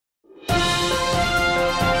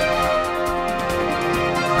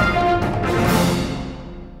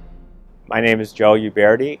My name is Joe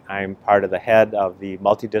Uberti. I'm part of the head of the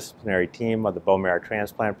multidisciplinary team of the bone marrow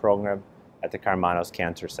transplant program at the Karmanos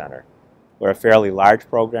Cancer Center. We're a fairly large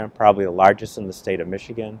program, probably the largest in the state of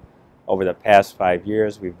Michigan. Over the past 5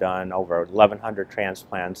 years, we've done over 1,100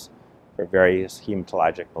 transplants for various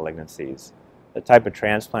hematologic malignancies. The type of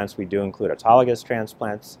transplants we do include autologous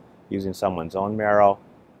transplants using someone's own marrow,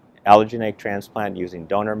 allogeneic transplant using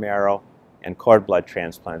donor marrow, and cord blood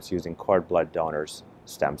transplants using cord blood donors'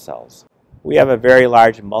 stem cells. We have a very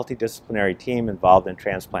large multidisciplinary team involved in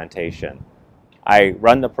transplantation. I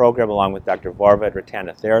run the program along with Dr. Vorva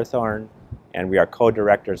Ratana, and we are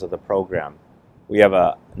co-directors of the program. We have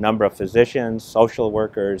a number of physicians, social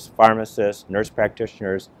workers, pharmacists, nurse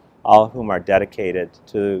practitioners, all of whom are dedicated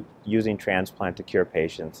to using transplant to cure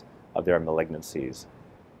patients of their malignancies.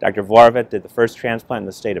 Dr. Vorva did the first transplant in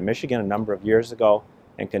the state of Michigan a number of years ago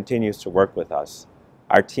and continues to work with us.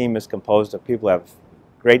 Our team is composed of people who have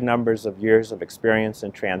great numbers of years of experience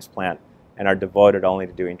in transplant and are devoted only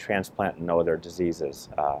to doing transplant and no other diseases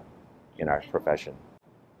in our profession.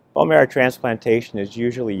 Bone marrow transplantation is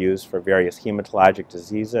usually used for various hematologic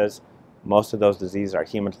diseases. Most of those diseases are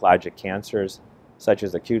hematologic cancers, such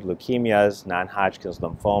as acute leukemias, non-Hodgkin's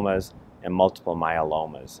lymphomas, and multiple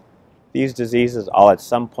myelomas. These diseases, all at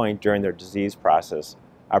some point during their disease process,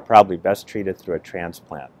 are probably best treated through a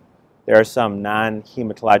transplant. There are some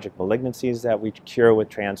non-hematologic malignancies that we cure with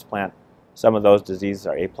transplant. Some of those diseases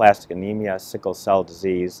are aplastic anemia, sickle cell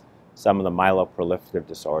disease, some of the myeloproliferative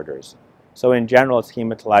disorders. So in general, it's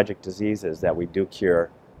hematologic diseases that we do cure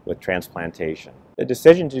with transplantation. The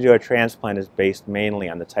decision to do a transplant is based mainly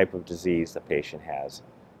on the type of disease the patient has.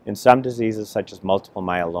 In some diseases, such as multiple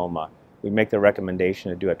myeloma, we make the recommendation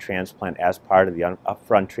to do a transplant as part of the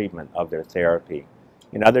upfront treatment of their therapy.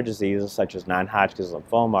 In other diseases, such as non-Hodgkin's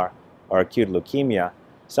lymphoma or acute leukemia,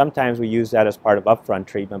 sometimes we use that as part of upfront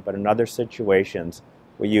treatment, but in other situations,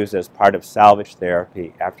 we use it as part of salvage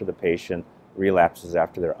therapy after the patient relapses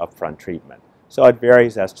after their upfront treatment. So it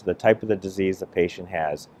varies as to the type of the disease the patient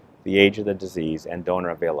has, the age of the disease, and donor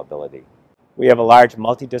availability. We have a large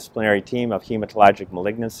multidisciplinary team of hematologic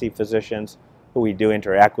malignancy physicians who we do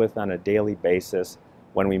interact with on a daily basis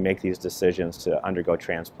when we make these decisions to undergo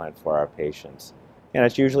transplant for our patients. And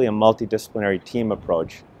it's usually a multidisciplinary team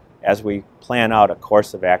approach as we plan out a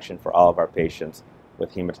course of action for all of our patients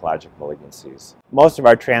with hematologic malignancies. Most of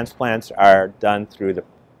our transplants are done through the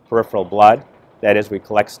peripheral blood. That is, we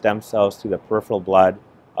collect stem cells through the peripheral blood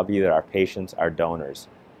of either our patients or donors.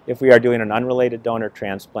 If we are doing an unrelated donor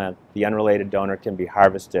transplant, the unrelated donor can be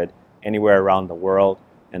harvested anywhere around the world,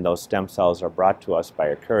 and those stem cells are brought to us by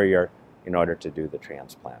a courier in order to do the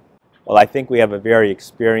transplant. Well, I think we have a very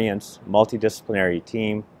experienced multidisciplinary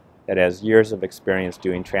team that has years of experience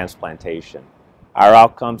doing transplantation. Our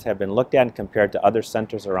outcomes have been looked at and compared to other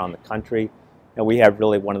centers around the country, and we have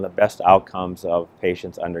really one of the best outcomes of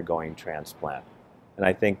patients undergoing transplant. And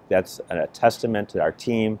I think that's a testament to our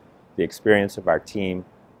team, the experience of our team,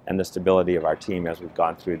 and the stability of our team as we've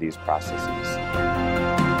gone through these processes.